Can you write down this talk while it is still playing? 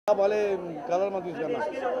वाले कलर मत यूज करना।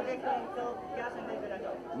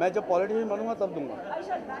 मैं जब पॉलिटिशियन बनूंगा तब दूंगा।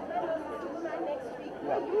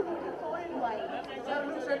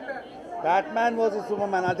 Batman versus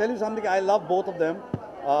Superman. I'll tell you something. I love both of them.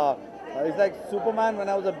 It's like Superman when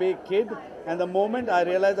I was a big kid, and the moment I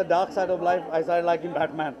realized the dark side of life, I started liking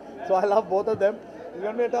Batman. So I love both of them. It's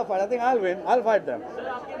gonna be a tough fight. I think I'll win. I'll fight them.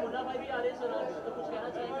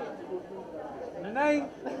 नहीं.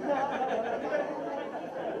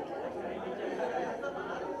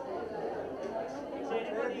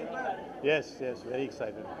 Yes, very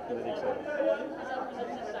excited.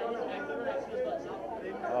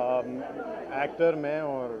 Actor मैं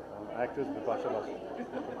और actress Bipasha Basu.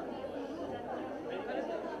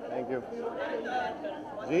 Thank you.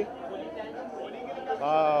 Ji?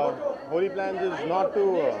 Holy plans is not to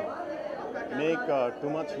make too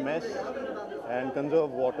much mess and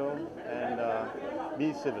conserve water and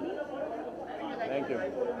be civil. Thank you.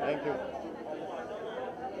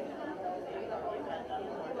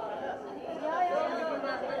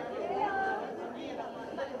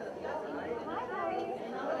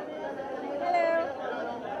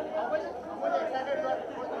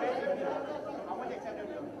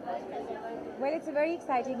 Well, it's a very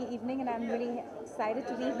exciting evening and I'm really excited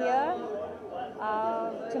to be here,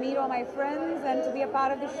 to meet all my friends and to be a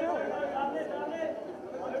part of the show.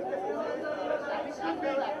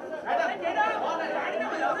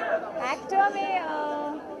 Actor में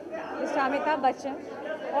Mr. Amitabh Bachchan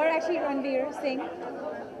और actually Ranveer Singh,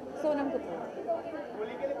 Sonam Kapoor.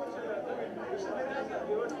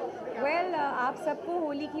 Well, आप सबको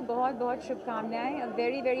होली की बहुत शुभकामनाएं. A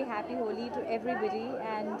very happy Holi to everybody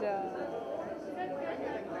and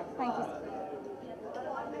thank you.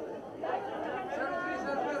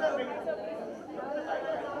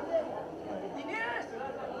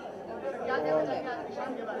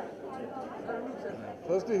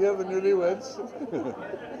 First to hear the newlyweds.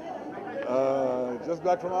 Just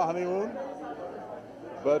back from our honeymoon.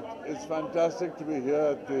 But it's fantastic to be here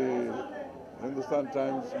at the Hindustan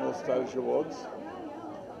Times Most Stylish Awards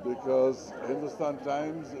because Hindustan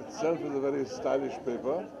Times itself is a very stylish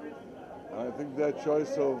paper. And I think their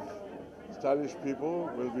choice of stylish people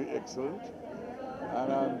will be excellent.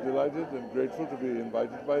 And I'm delighted and grateful to be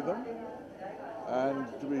invited by them and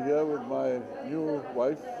to be here with my new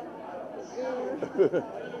wife,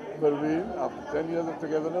 Marveen, after 10 years of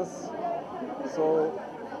togetherness. So,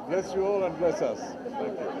 bless you all and bless us.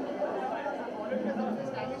 Thank you.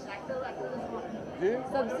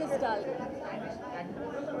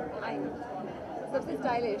 सबसे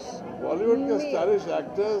stylish Bollywood के stylish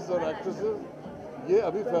actors और actresses ये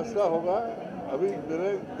अभी फैसला होगा, अभी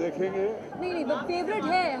मेरे देखेंगे. नहीं फेवरेट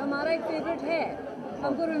है, हमारा एक फेवरेट है.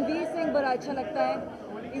 हमको रणवीर सिंह बड़ा अच्छा लगता है.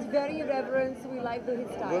 He's very irreverent, so we like his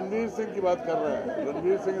style. Ranveer Singh की बात कर रहे हैं.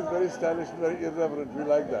 Ranveer Singh is very stylish, very irreverent. We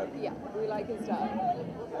like that. Yeah, we like his style.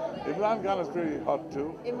 Imran Khan is pretty hot too.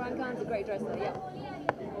 Imran Khan's a great dresser, yeah.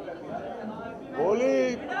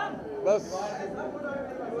 Holi बस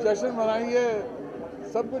जश्न मनाइए,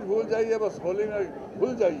 सब कुछ भूल जाइए, बस होली में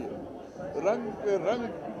भूल जाइए, रंग पे रंग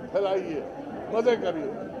फैलाइए, मजे करिए.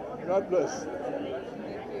 God bless.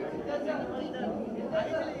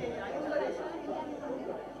 Thank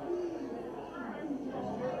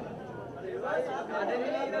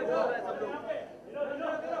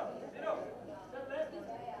you.